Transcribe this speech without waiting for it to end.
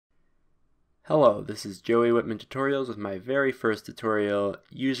Hello, this is Joey Wittmann Tutorials with my very first tutorial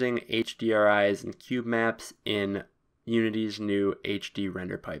using HDRIs and Cubemaps in Unity's new HD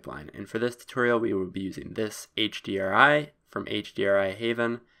render pipeline. And for this tutorial we will be using this HDRI from HDRI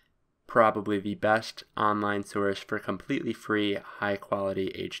Haven, probably the best online source for completely free, high quality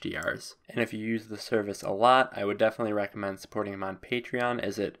HDRs. And if you use the service a lot, I would definitely recommend supporting him on Patreon,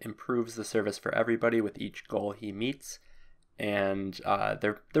 as it improves the service for everybody with each goal he meets. And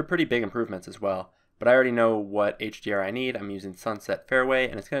they're pretty big improvements as well. But I already know what HDR I need. I'm using Sunset Fairway,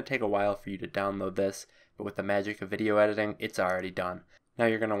 and it's going to take a while for you to download this, but with the magic of video editing, it's already done. Now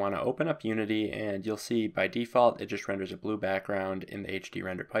you're going to want to open up Unity, and you'll see by default it just renders a blue background in the HD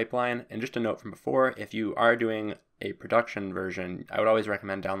render pipeline. And just a note from before, if you are doing a production version, I would always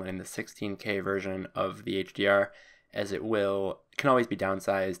recommend downloading the 16K version of the HDR, as it can always be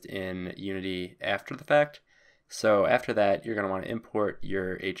downsized in Unity after the fact. So after that, you're going to want to import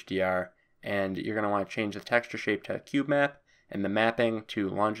your HDR, and you're going to want to change the texture shape to Cubemap and the mapping to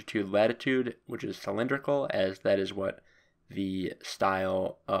longitude latitude, which is cylindrical, as that is what the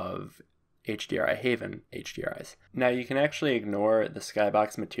style of HDRI Haven HDRIs. Now you can actually ignore the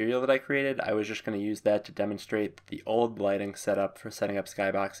skybox material that I created. I was just going to use that to demonstrate that the old lighting setup for setting up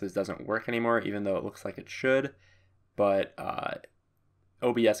skyboxes doesn't work anymore, even though it looks like it should. But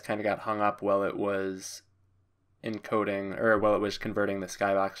OBS kind of got hung up while it was converting the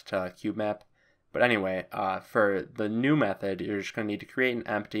skybox to Cubemap. But anyway, for the new method, you're just going to need to create an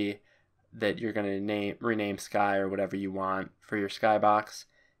empty that you're going to rename sky or whatever you want for your skybox,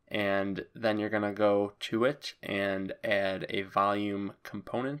 and then you're going to go to it and add a volume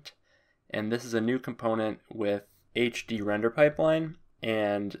component. And this is a new component with HD render pipeline,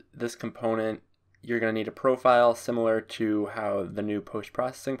 and this component you're going to need a profile similar to how the new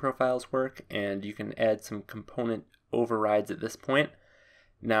post-processing profiles work, and you can add some component overrides at this point.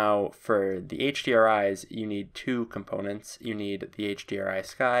 Now for the HDRIs, you need two components. You need the HDRI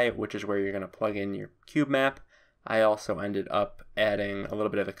sky, which is where you're going to plug in your Cubemap. I also ended up adding a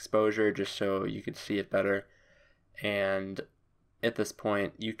little bit of exposure just so you could see it better. And at this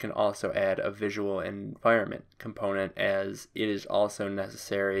point, you can also add a visual environment component, as it is also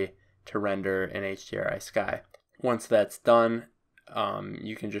necessary to render an HDRI sky. Once that's done,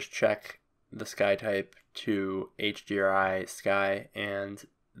 you can just check the sky type to HDRI sky, and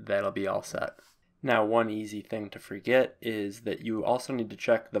that'll be all set. Now, one easy thing to forget is that you also need to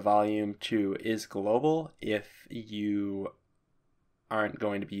check the volume to is global if you aren't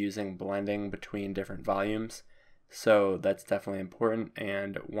going to be using blending between different volumes. So that's definitely important,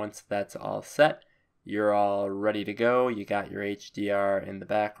 and once that's all set, you're all ready to go. You got your HDR in the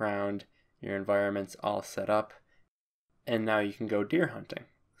background, your environment's all set up, and now you can go deer hunting.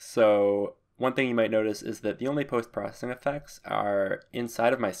 So one thing you might notice is that the only post-processing effects are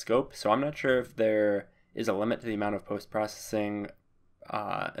inside of my scope, so I'm not sure if there is a limit to the amount of post-processing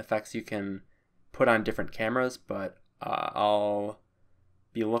effects you can put on different cameras, but I'll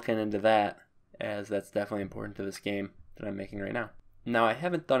be looking into that, as that's definitely important to this game that I'm making right now. Now, I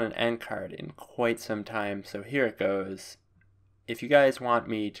haven't done an end card in quite some time, so here it goes. If you guys want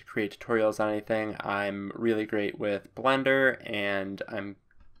me to create tutorials on anything, I'm really great with Blender, and I'm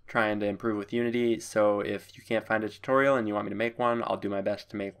trying to improve with Unity, so if you can't find a tutorial and you want me to make one, I'll do my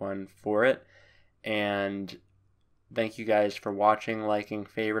best to make one for it. And thank you guys for watching, liking,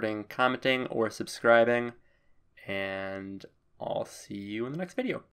 favoriting, commenting, or subscribing, and I'll see you in the next video.